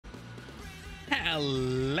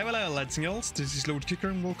Hello, lads and girls, this is Lord Kicker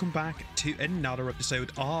and welcome back to another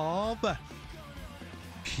episode of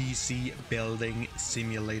PC Building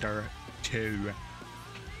Simulator 2.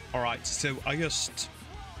 Alright, so I just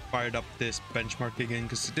fired up this benchmark again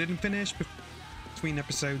because it didn't finish between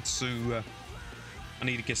episodes, so I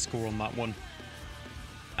need to get a score on that one.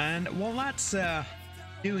 And while that's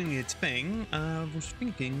doing its thing, I was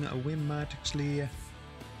thinking we might actually...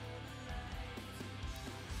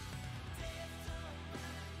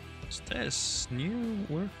 What's this? New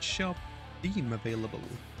workshop theme available.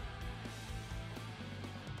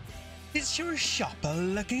 Is your shop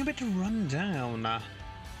looking a bit run down?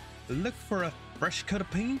 Look for a fresh coat of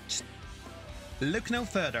paint? Look no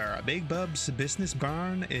further. Big Bub's Business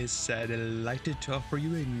Barn is delighted to offer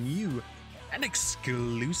you a new and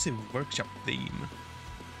exclusive workshop theme.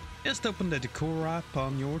 Just open the decor app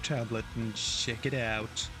on your tablet and check it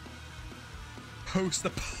out.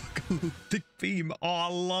 Post-apocalyptic theme. Oh, I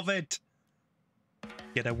love it.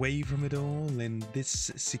 Get away from it all in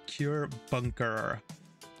this secure bunker.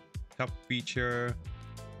 Top feature.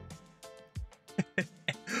 Oh,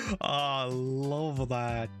 I love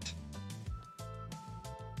that.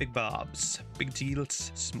 Big Bob's, big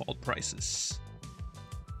deals, small prices.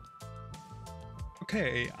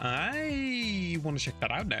 Okay, I want to check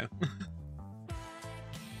that out now.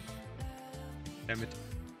 Damn it.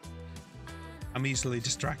 I'm easily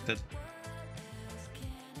distracted.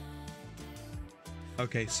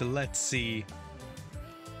 Okay, so let's see.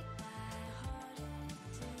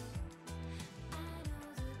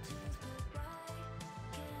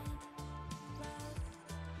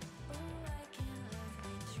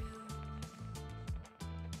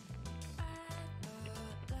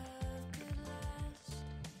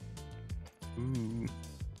 Ooh.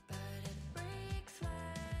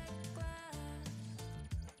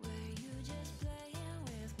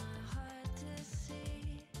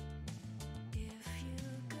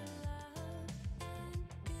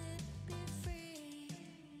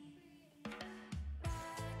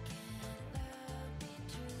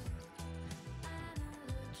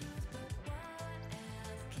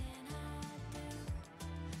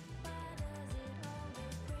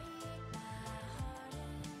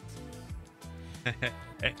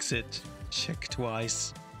 Exit. Check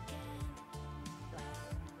twice.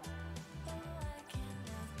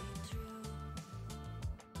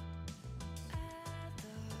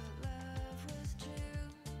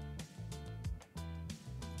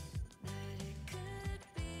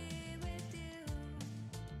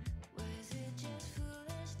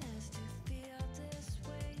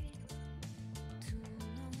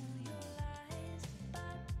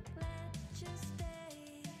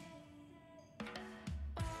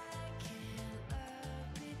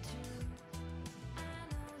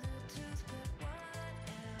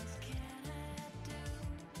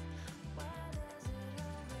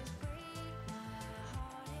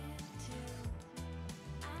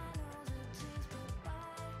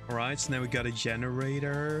 Alright, so now we got a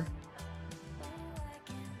generator.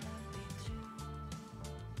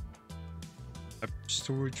 A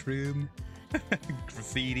storage room.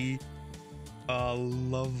 Graffiti. I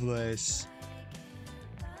love this.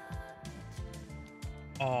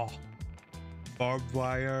 Oh. Barbed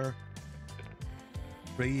wire.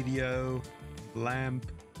 Radio.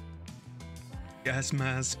 Lamp. Gas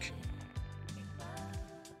mask.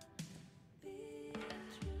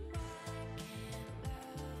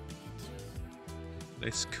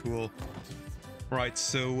 It's cool. Right,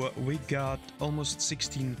 so we got almost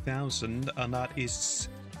 16,000 and that is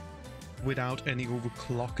without any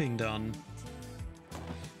overclocking done.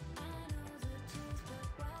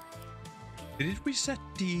 Did it reset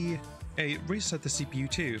the... it reset the CPU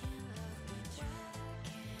too?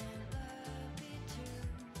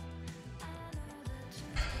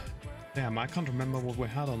 Damn, I can't remember what we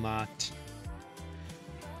had on that.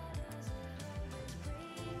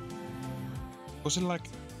 Was it like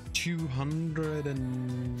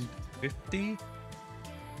 250?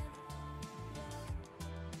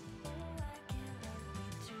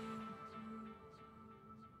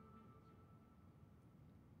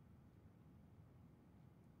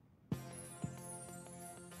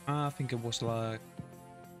 I think it was like...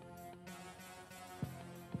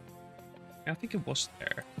 I think it was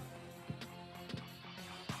there.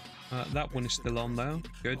 That one is still on though.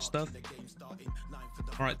 Good stuff.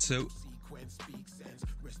 Alright, so...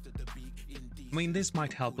 I mean, this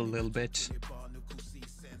might help a little bit.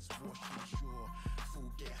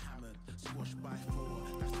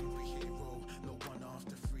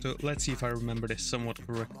 So let's see if I remember this somewhat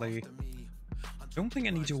correctly. I don't think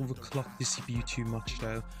I need to overclock the CPU too much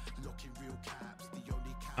though.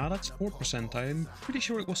 Ah, that's 4%. I'm pretty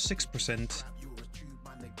sure it was 6%.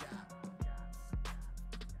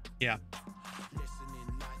 Yeah.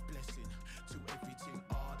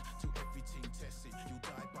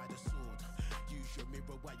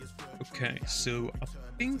 Okay, so I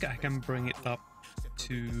think I can bring it up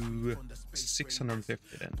to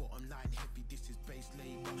 650 then.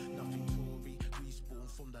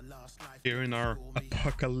 Here in our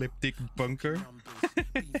apocalyptic bunker.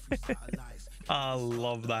 I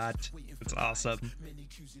love that. It's awesome.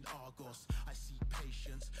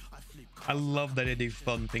 I love that they do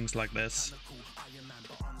fun things like this.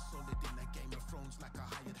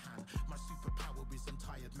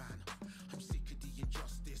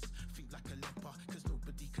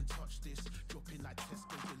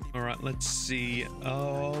 Alright, let's see.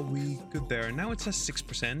 Oh, we good there. Now it says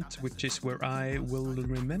 6%, which is where I will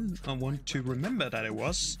remember. I want to remember that it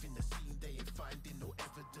was.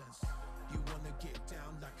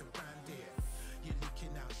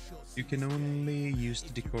 You can only use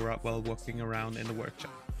the decor up while walking around in the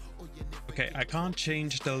workshop. Okay, I can't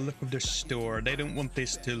change the look of the store. They don't want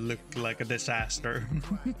this to look like a disaster.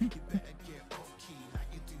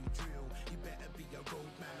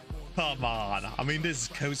 Come on, I mean, this is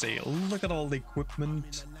cozy. Look at all the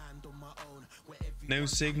equipment. No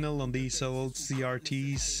signal on these old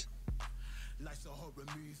CRTs.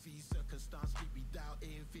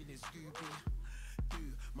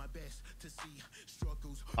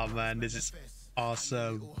 Oh man, this is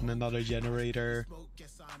awesome. And another generator.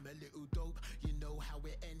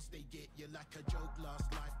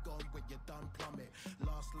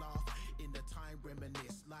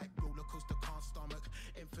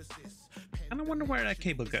 And I wonder where that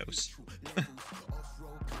cable goes.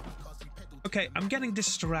 Okay, I'm getting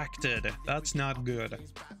distracted. That's not good.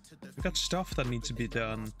 We got stuff that needs to be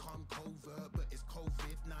done.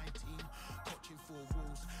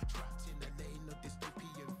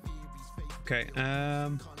 Okay,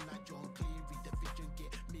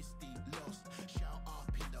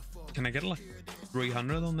 can I get like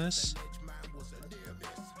 300 on this?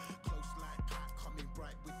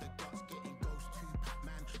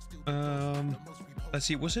 Let's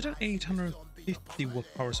see, was it an 850 watt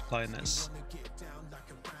power supply in this?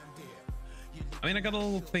 I mean, I got a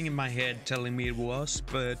little thing in my head telling me it was,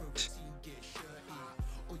 but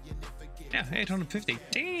yeah, 850.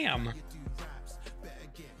 Damn!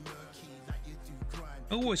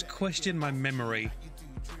 I always question my memory,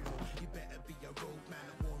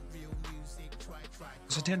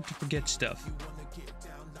 because I tend to forget stuff.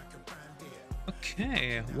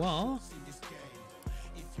 Okay, well,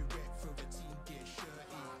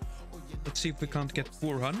 let's see if we can't get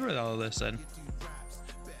 400 out of this then.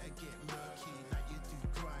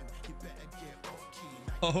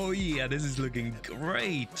 Oh yeah, this is looking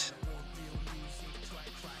great.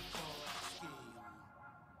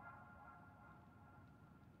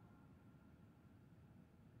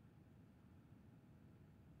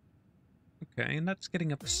 Okay, and that's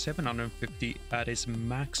getting up to 750 at its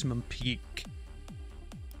maximum peak.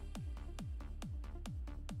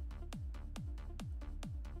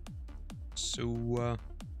 So,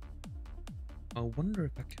 I wonder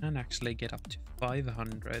if I can actually get up to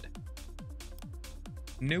 500.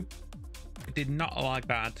 Nope, I did not like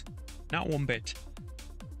that. Not one bit.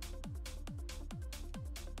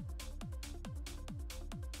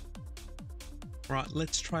 Right,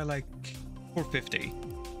 let's try like 450.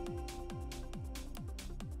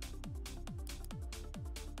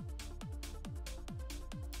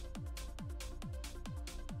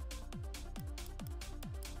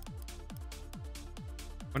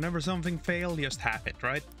 Whenever something fails, just have it,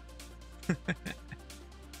 right?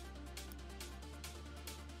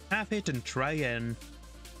 Have it and try again.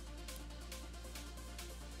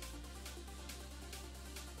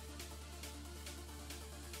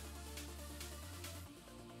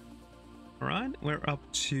 Alright, we're up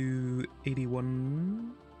to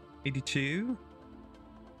 81, 82,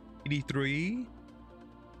 83,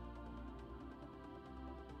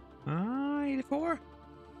 84.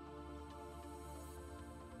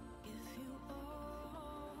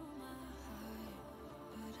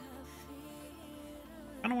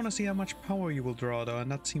 I don't want to see how much power you will draw though,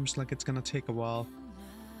 and that seems like it's gonna take a while.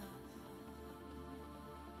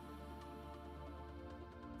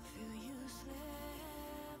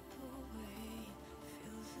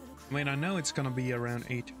 I mean, I know it's gonna be around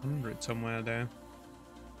 800 somewhere there.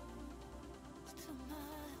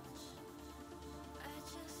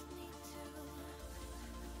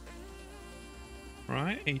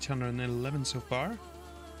 Right, 811 so far.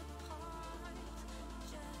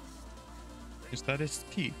 Is that its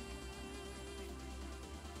key?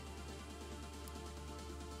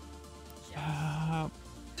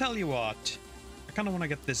 Tell you what, I kind of want to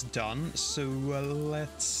get this done, so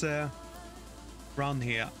let's run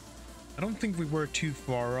here. I don't think we were too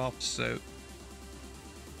far off, so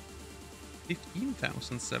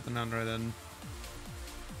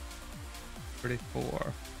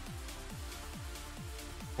 15,734.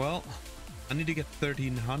 Well, I need to get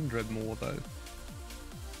 1,300 more though.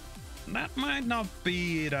 That might not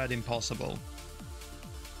be that impossible.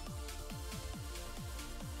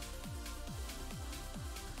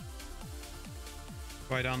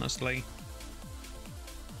 Quite honestly.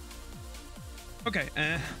 Okay,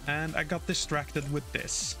 and I got distracted with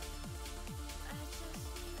this.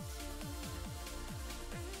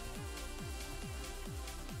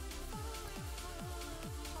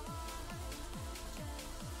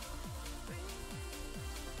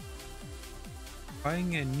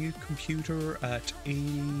 Buying a new computer at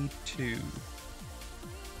E2.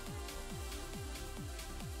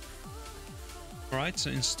 Alright,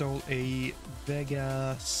 so install a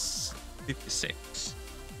Vegas 56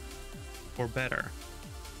 or better.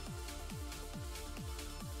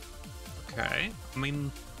 Okay, I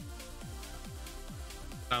mean,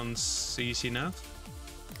 sounds easy enough.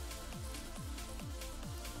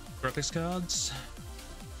 Graphics cards,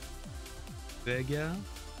 Vega.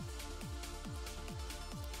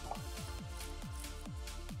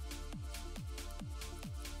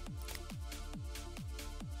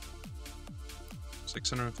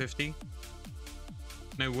 $650.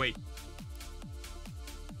 No, wait.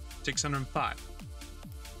 605.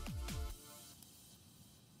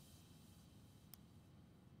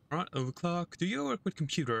 Alright, overclock. Do you work with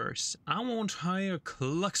computers? I want higher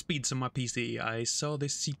clock speeds on my PC. I saw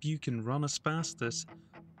this CPU can run as fast as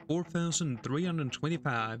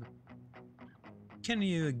 4,325. Can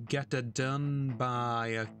you get that done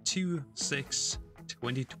by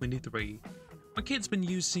 2/6/2023? My kid's been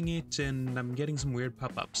using it and I'm getting some weird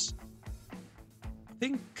pop-ups. I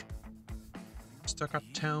think stuck out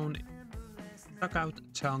tongue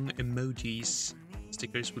emojis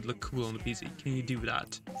stickers would look cool on the PC. Can you do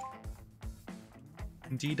that?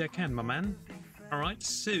 Indeed I can, my man. Alright,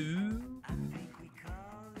 so you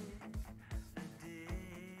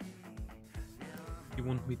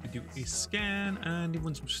want me to do a scan and you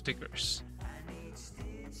want some stickers.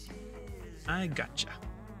 I gotcha.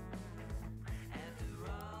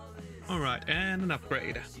 Alright, and an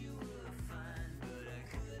upgrade.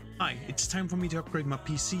 Hi, it's time for me to upgrade my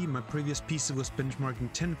PC. My previous PC was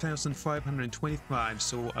benchmarking 10,525,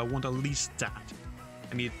 so I want at least that.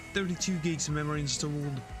 I need 32 gigs of memory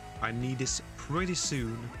installed. I need this pretty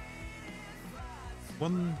soon.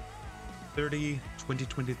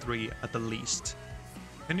 1/30/2023 at the least.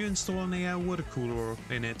 Can you install an AI water cooler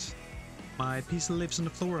in it? My PC lives on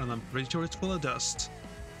the floor and I'm pretty sure it's full of dust.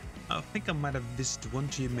 I think I might have visited one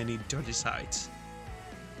too many dirty sites.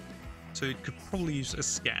 So it could probably use a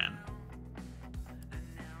scan.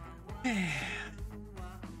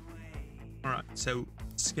 Alright, so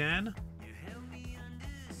scan.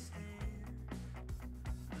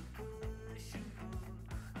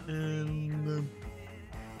 And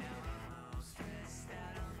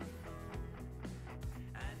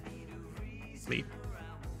sleep.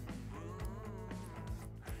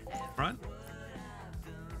 Alright.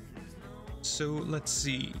 So let's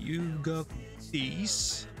see, you got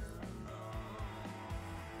these.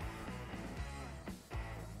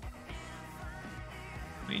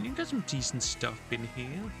 I mean, you got some decent stuff in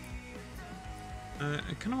here.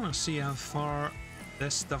 I kind of want to see how far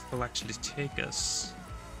this stuff will actually take us.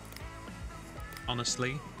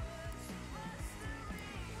 Honestly.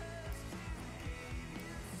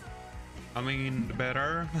 I mean, the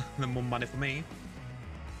better, the more money for me.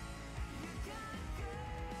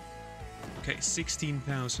 Okay,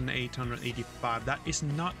 16,885. That is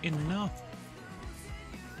not enough.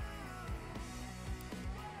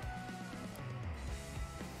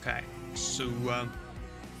 Okay, so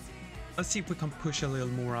let's see if we can push a little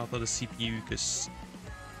more out of the CPU, because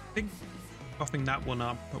I think buffing that one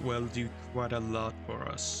up will do quite a lot for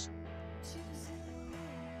us.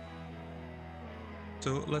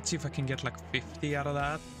 So let's see if I can get like 50 out of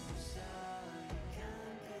that.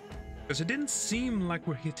 Because it didn't seem like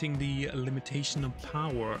we're hitting the limitation of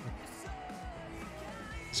power.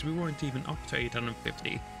 So we weren't even up to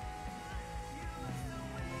 850.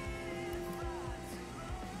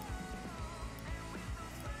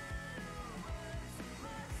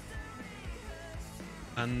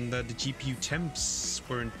 And the GPU temps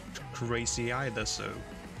weren't crazy either, so...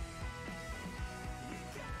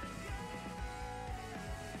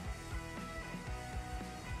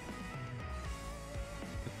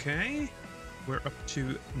 Okay, we're up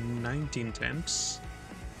to 19 temps.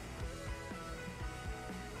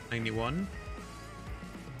 91.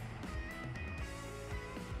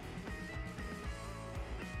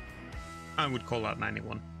 I would call that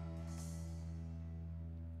 91.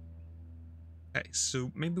 Okay,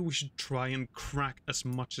 so maybe we should try and crack as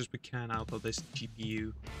much as we can out of this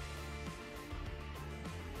GPU.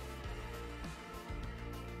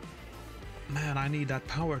 Man, I need that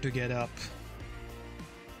power to get up.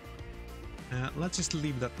 Let's just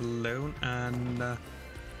leave that alone and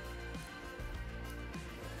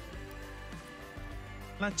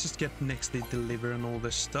let's just get next day delivering all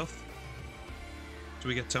this stuff. So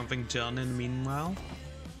we get something done in the meanwhile.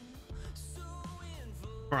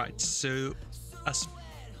 Alright, so as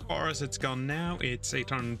far as it's gone now, it's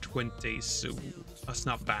 820, so that's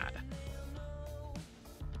not bad.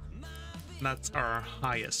 That's our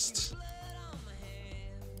highest.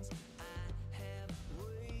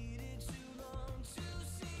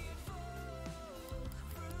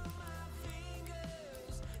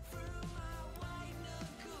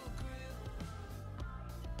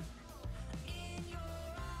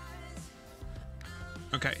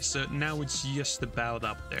 Okay, so now it's just about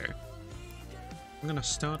up there. I'm gonna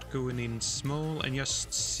start going in small and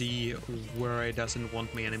just see where it doesn't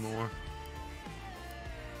want me anymore.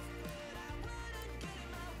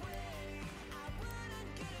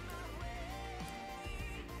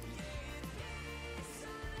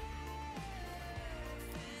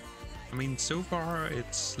 I mean, so far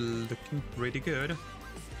it's looking pretty good.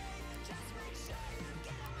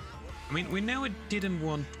 I mean, we know it didn't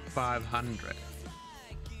want 500.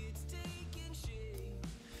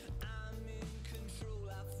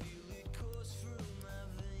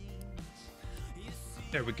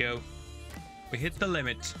 There we go. We hit the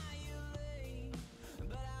limit.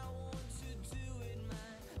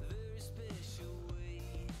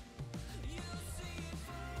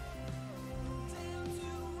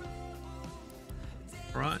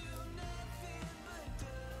 Right.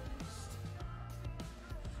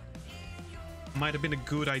 Might have been a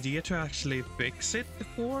good idea to actually fix it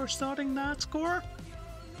before starting that score.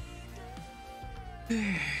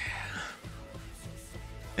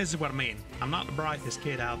 This is what I mean. I'm not the brightest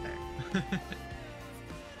kid out there.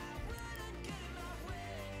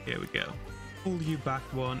 Here we go. Pull you back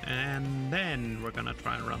one, and then we're gonna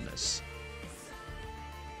try and run this.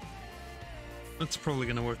 That's probably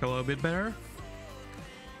gonna work a little bit better.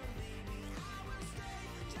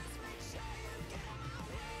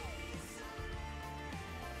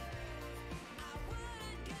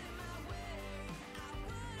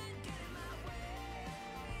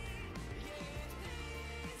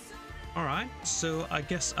 Alright, so I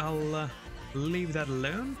guess I'll leave that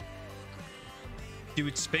alone. Do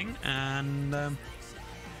its thing, and I'm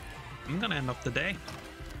gonna end off the day.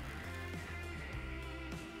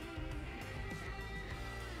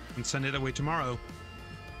 And send it away tomorrow.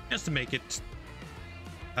 Just to make it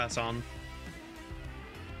pass on.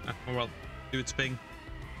 Or well, do its thing.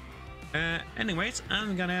 Anyways,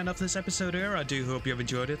 I'm gonna end off this episode here. I do hope you've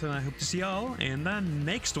enjoyed it, and I hope to see y'all in the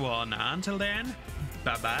next one. Until then,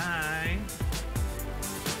 bye-bye.